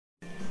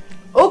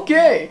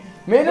Okay,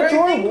 mandatory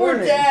I think warning.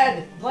 we're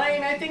dead.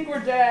 Lane, I think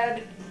we're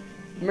dead.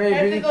 Maybe,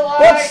 Head to the light.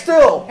 but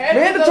still, Head to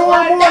the mandatory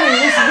light. warning.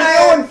 This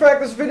video, in fact,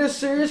 this video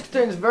series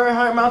contains very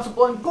high amounts of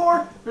blood and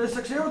gore, there's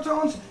sexy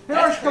overtones, and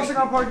harsh cussing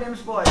on part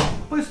games play.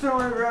 Please turn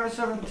away around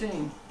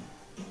 17.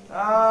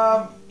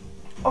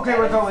 Okay,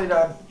 we're totally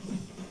dead.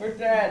 We're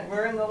dead.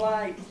 We're in the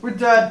light. We're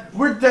dead.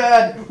 We're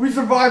dead. We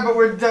survived, but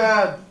we're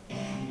dead.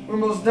 We're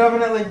most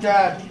definitely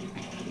dead.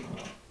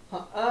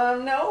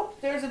 No,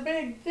 there's a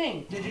big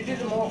thing. Did you do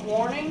the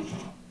warning?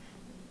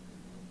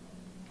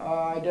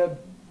 I did.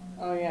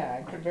 Oh yeah,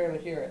 I could barely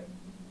hear it.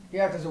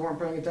 Yeah, because we weren't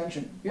paying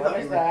attention. You What thought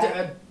is you were that?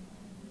 dead.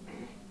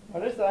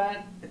 What is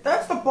that? If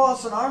that's the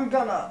boss, and I'm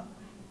gonna...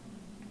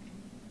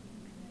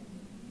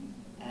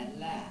 At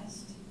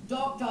last.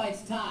 Dog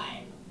Tide's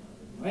time.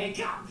 Wake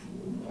up!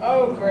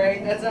 Oh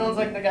great, that sounds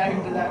like the guy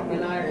who did that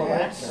maniacal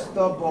It's actor.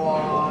 the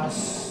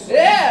boss.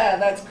 Yeah,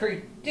 that's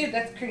creepy. Dude,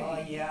 that's creepy.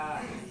 Oh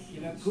yeah,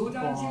 you look good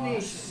on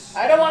gelation.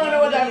 I don't want to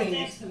know what that means.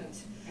 Excellent.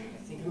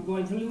 I think I'm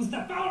going to lose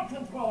the bowel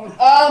control.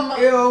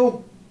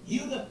 Ew.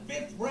 You the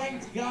 5th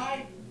ranked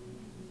guy?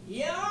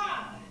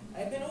 Yeah,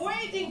 I've been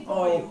waiting for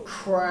Oh, you.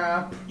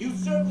 crap. You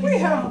certainly We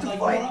have sound to like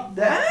you're fight up for a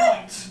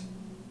that? fight.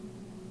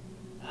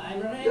 I'm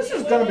ready. This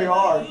is gonna be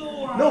hard. You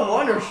are. No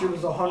wonder she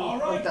was All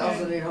right,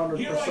 then.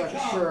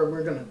 1,800% sure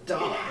we're gonna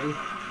die.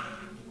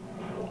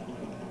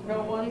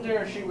 No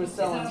wonder she was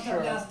so Disaster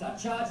unsure. blaster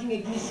charging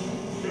ignition.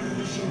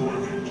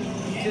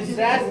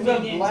 Disaster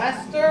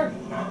blaster?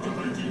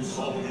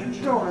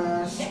 Don't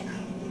ask.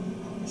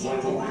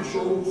 Cycle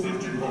ratio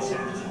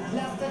 50%.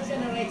 Blaster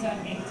generator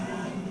active.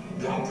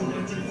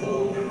 Calculating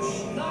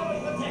coordinates. Thermal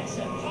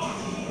protection on.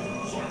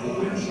 Cycle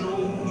ratio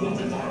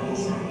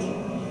 25%.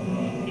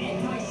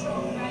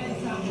 Anti-shock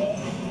balancer on.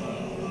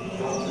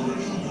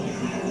 Calculation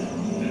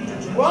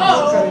complete.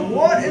 Whoa! Okay,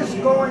 what is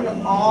going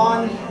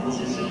on?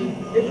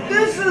 If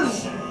this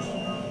is...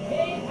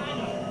 Main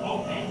panel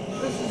open.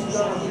 This is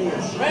gonna be a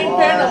Main hard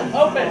panel,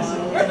 open.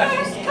 fight.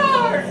 Reverse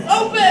card,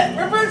 open.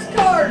 Reverse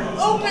card,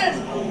 open.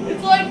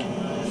 It's like,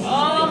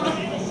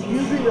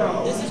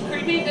 UVO. this is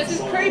creepy. This is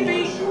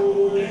creepy.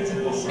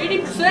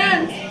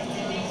 80%.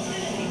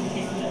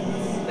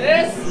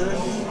 This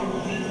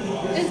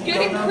is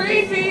getting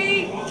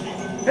creepy.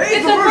 Hey,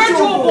 It's a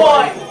virtual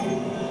boy.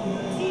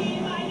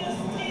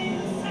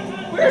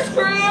 We're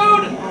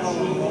screwed.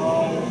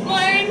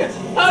 Lane,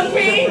 hug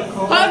me.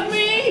 Hug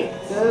me.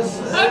 This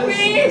Hug is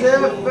me.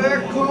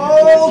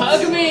 difficult.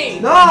 Hug me.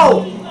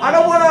 No! I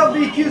don't want to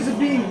be accused of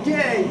being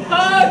gay.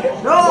 Hug.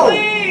 No!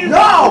 Please.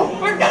 No!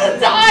 We're gonna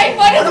die.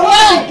 Might I as don't want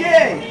to well. be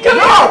gay. Come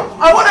no!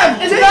 here. I want to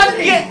have It's not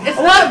dignity. gay. It's I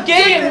wanna not have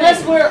gay dignity. unless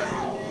we're.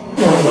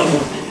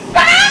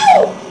 Bow!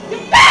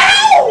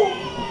 Bow!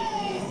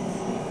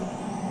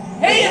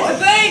 Hey, it's a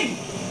thing!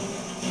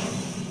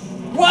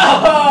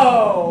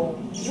 Whoa!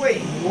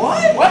 Wait,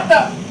 what? What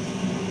the?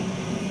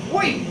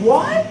 Wait,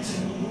 what?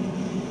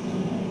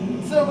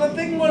 So the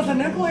thing was a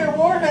nuclear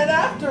warhead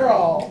after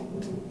all.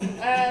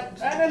 I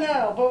don't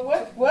know, but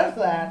what was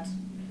that?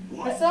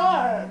 I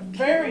saw a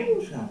very.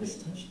 Travis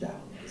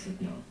touchdown, is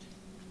it not?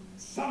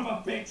 Son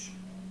of a bitch!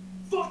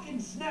 Fucking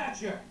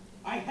snatcher!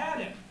 I had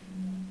him!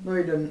 No,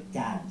 you didn't.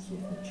 Dance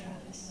with me,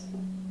 Travis.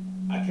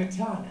 A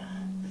katana.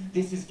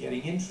 This is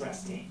getting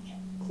interesting.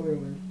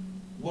 Clearly.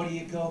 What do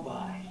you go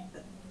by?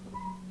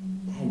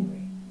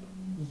 Henry.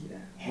 Yeah.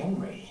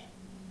 Henry.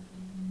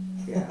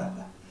 Yeah.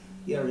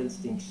 Your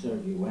instincts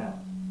serve you well.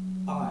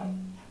 I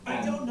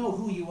don't know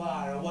who you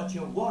are or what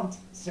you want,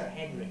 Sir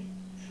Henry.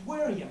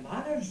 Where are your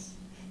manners?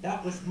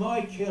 That was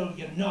my kill,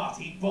 you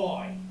naughty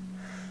boy.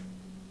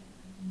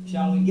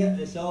 Shall we get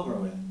this over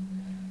with?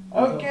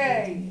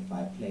 Okay. If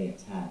I play a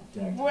tad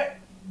dirty. What?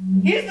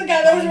 He's the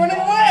guy that was running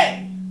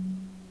away!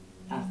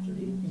 After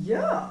you.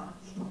 Yeah.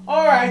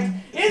 Alright,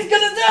 he's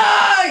gonna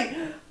die!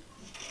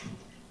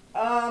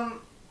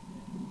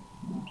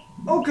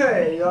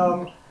 Okay,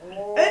 and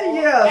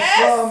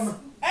yes,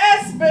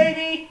 S,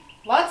 baby!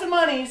 Lots of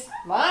monies,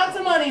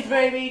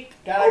 baby!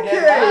 Gotta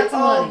get lots of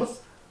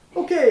monies.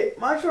 Okay,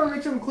 my trying to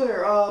make something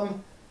clear.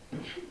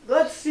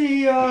 Let's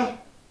see,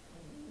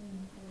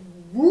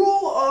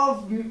 rule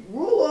of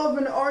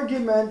an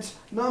argument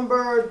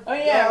number. Oh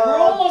yeah,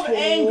 rule of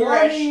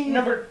Angrish 23.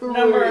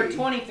 number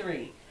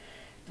 23.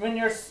 When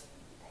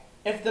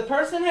if the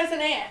person has an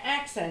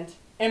accent,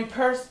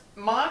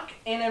 mock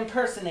and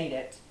impersonate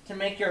it to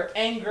make your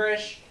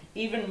Angrish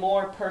even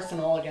more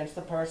personal against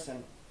the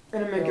person.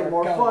 And to make You're it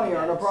more going funnier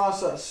in the against.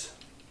 process.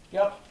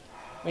 Yep.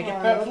 Make it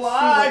Alright, let's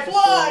fly, see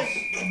what fly!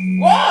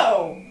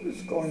 Whoa!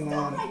 What's going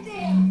Stop on? right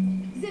there!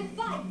 The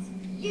fight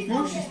is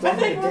No, she's over. still I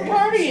think we're dancing.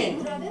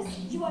 partying. Travis,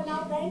 you are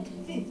now ranked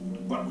 5th.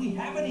 But we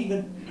haven't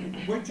even...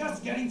 We're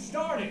just getting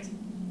started.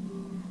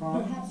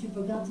 Perhaps you've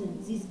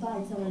forgotten, these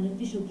fights are an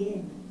official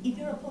game. If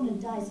your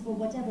opponent dies for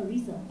whatever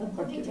reason,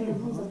 according to the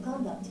rules of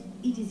conduct,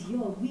 it is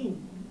your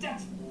win.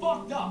 That's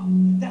fucked up.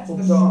 That's the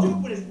Hold on.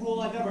 stupidest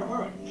rule I've ever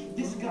heard.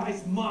 This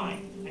guy's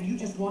mine, and you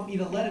just want me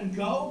to let him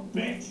go,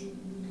 bitch?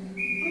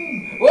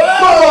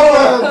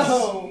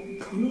 Whoa!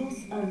 Rules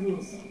are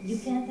rules. You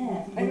can't have. I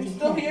what can you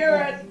still can't hear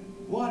have. it.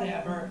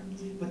 Whatever.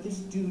 But this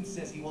dude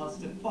says he wants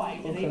to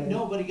fight, and ain't Okay.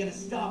 nobody gonna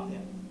stop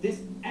him. This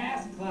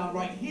ass clown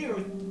right here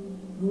is...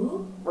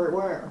 Who? Right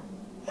where?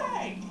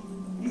 Hey!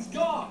 He's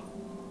gone!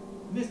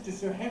 Mr.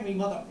 Sir Henry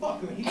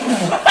motherfucker, he...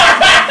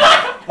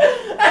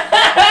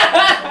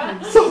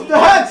 So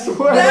that's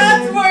where.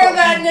 That's where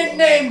that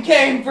nickname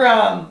came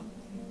from.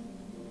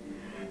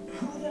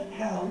 Who the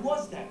hell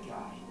was that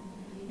guy?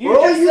 You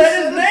Well, just you said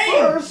said his it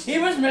name. first. He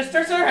was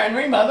Mr. Sir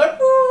Henry Mother.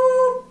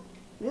 Boop.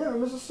 Yeah,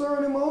 Mr.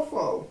 Sir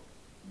Mofo.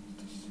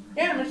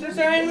 Yeah, Mr.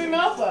 Sir Henry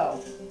Mofo.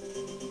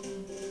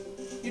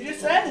 You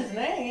just said his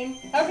name.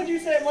 How could you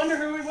wonder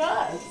who he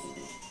was?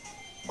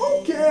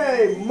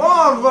 Okay,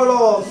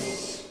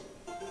 marvelous.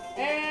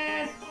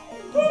 And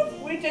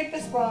boop, we take the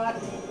spot.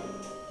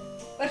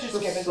 Let's just For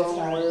skip it this some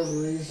time. weird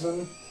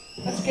reason.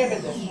 Let's skip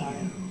it this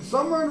time. For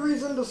some weird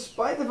reason,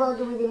 despite the fact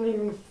that we didn't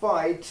even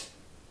fight,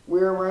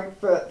 we're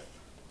ranked 5th.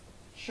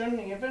 Shouldn't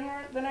he have been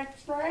the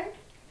next rank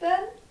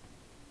then?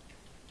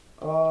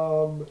 I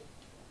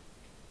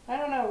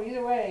don't know.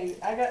 Either way,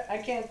 I'm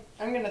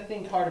gonna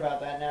think hard about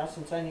that now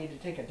since I need to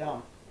take a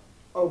dump.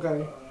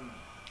 Okay.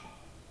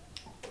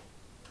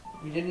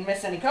 We didn't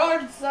miss any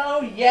cards,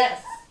 so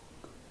yes.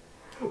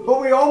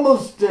 But we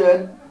almost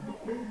did.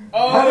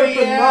 Oh Had it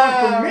been yeah,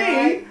 not for me,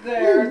 right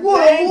there. we would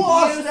have Thank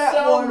lost you that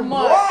so one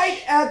much.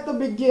 right at the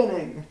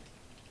beginning.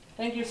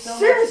 Thank you so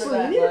Seriously, much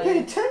for that. you need to pay buddy.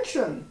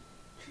 attention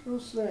to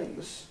those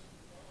things.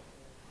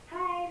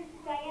 Hi, this is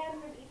Diane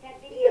from ETech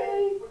Yay.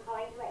 Videos. We're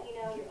calling to let you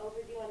know you're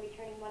overdue on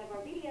returning one of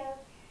our videos.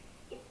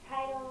 It's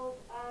titled,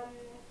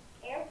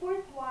 Air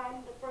Force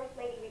One, the First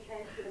Lady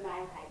Returns to the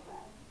Mile High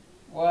Club.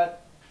 What?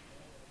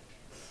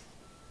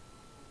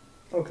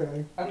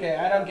 Okay. Okay,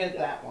 I don't get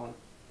that one.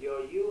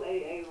 Your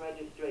UAA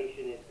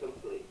registration is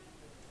complete.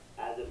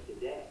 As of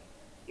today,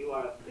 you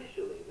are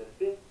officially the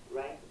 5th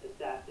ranked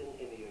assassin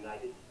in the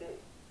United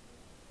States.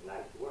 Nice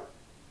work.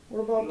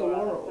 What about the You are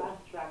on world? the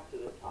fast track to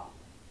the top.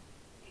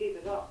 Keep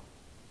it up.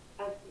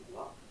 And good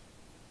luck.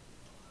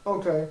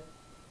 Okay.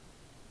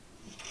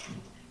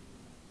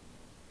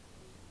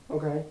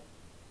 Okay.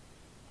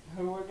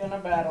 Who we're gonna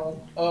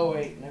battle? Oh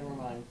wait, never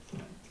mind.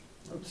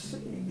 Let's see.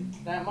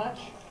 That much?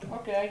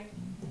 Okay.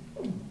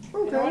 You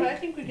know what? I Okay.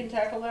 think we can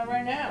tackle that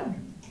right now.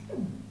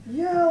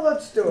 Yeah,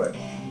 let's do it.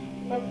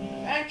 But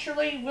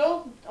actually,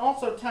 we'll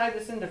also tie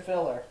this into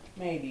filler.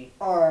 Maybe.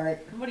 Alright.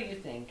 What do you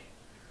think?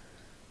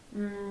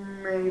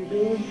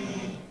 Maybe.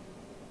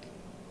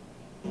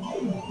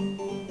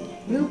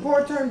 New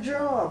part-time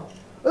job.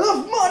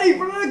 Enough money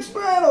for the next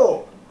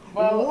battle!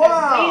 Well,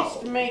 Wow. at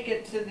least make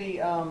it to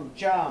the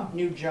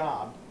new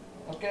job.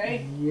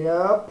 Okay?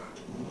 Yep.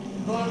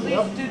 Well, at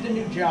least do the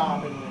new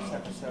job in this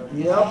episode.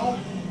 You Yep. know?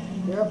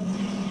 Yep.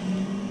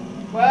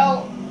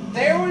 Well,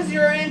 there was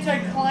your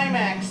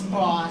anticlimax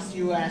boss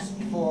you asked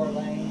for,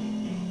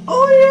 Lane.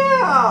 Oh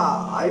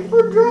yeah! I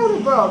forgot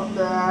about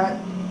that.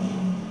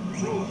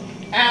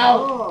 Ow!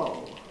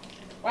 Oh.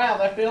 Wow,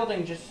 that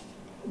building just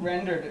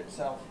rendered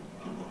itself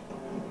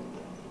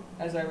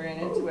as I ran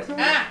into it.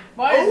 Okay. Ah!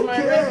 Why does my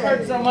wrist Okay.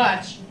 hurt so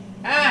much?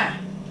 Ah!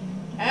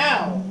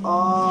 Ow!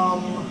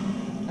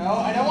 No,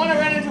 I don't want to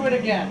run into it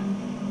again.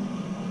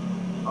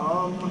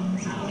 Ah!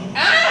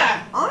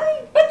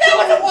 But that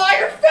was a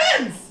wire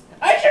fence!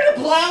 I should have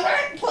plowed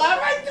right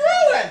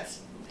through it!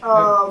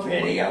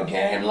 Video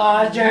game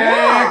logic!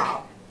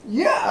 Yeah.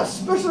 Yeah,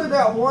 especially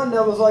that one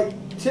that was like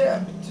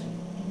tipped.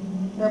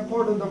 That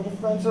part of the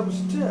fence that was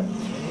tipped.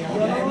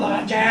 Video game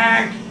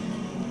logic!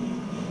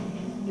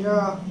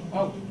 Yeah.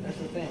 Oh, there's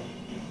the thing.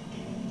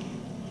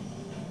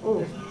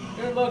 Oh,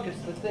 Good look,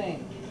 it's the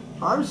thing.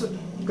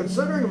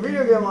 considering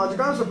video game logic,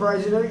 I'm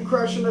surprised you didn't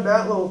crash into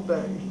that little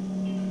thing.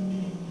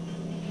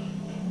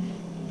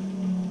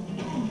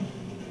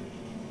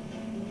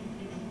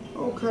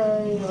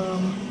 Okay,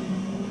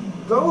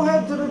 go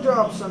head to the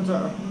job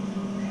center,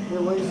 you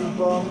lazy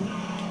bum.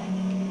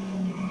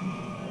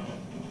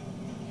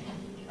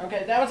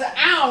 Okay, that was a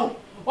ow!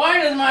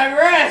 Why does my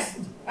wrist?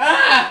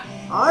 Ah!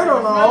 I don't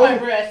It's not my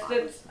know. wrist,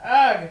 it's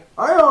ugh.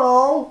 I don't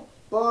know,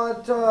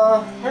 but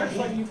Hurts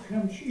like You've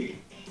come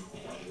cheap.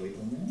 Wait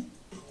a minute.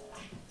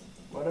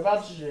 What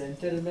about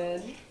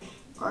gentlemen?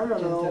 I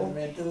don't know.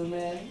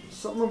 Gentlemen.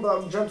 Something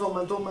about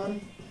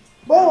gentlemen.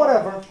 But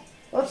whatever.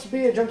 Let's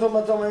be a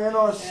gentleman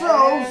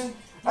ourselves.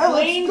 And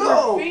clean let's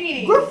go.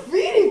 graffiti.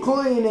 Graffiti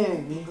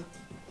cleaning.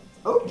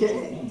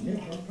 Okay.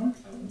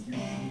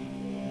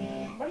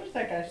 What is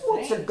that guy saying?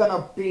 What's it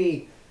gonna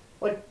be?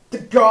 Like the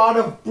god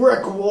of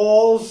brick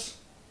walls?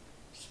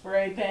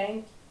 Spray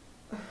paint?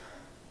 I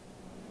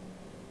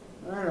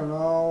don't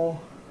know.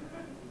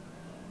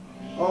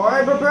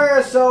 Alright, prepare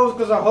yourselves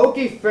because a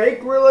hokey fake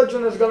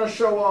religion is gonna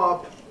show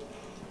up.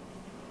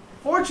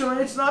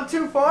 Fortunately, it's not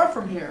too far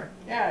from here.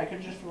 Yeah, I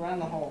could just run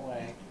the whole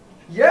way.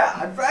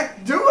 Yeah, in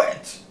fact, do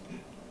it!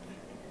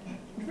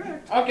 In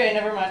fact. Okay,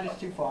 never mind, it's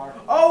too far.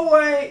 Oh,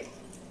 wait!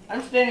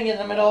 I'm standing in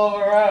the middle of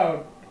a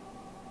road.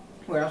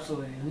 We're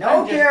absolutely I'm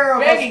no just care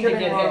of us begging to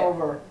getting get run hit.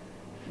 over.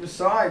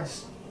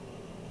 Besides,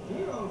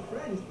 We're all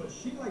friends, but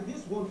shit like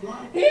this won't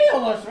fly. He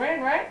almost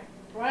ran right.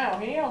 Wow,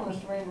 he almost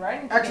ran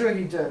right into actually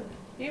he did.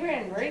 He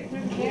ran right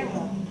through the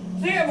camera.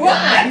 See, what?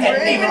 I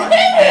didn't even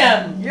hit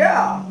him!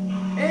 Yeah.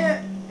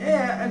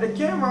 And the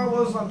camera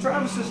was on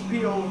Travis's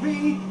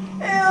POV,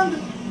 and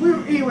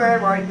he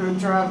ran right through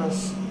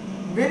Travis.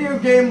 Video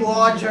game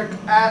logic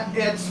at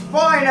its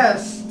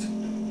finest.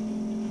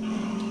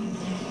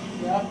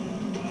 Yep.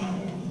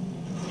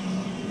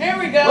 Here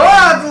we go.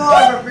 Wow, it's a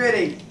lot of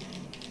graffiti.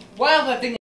 Wow, that thing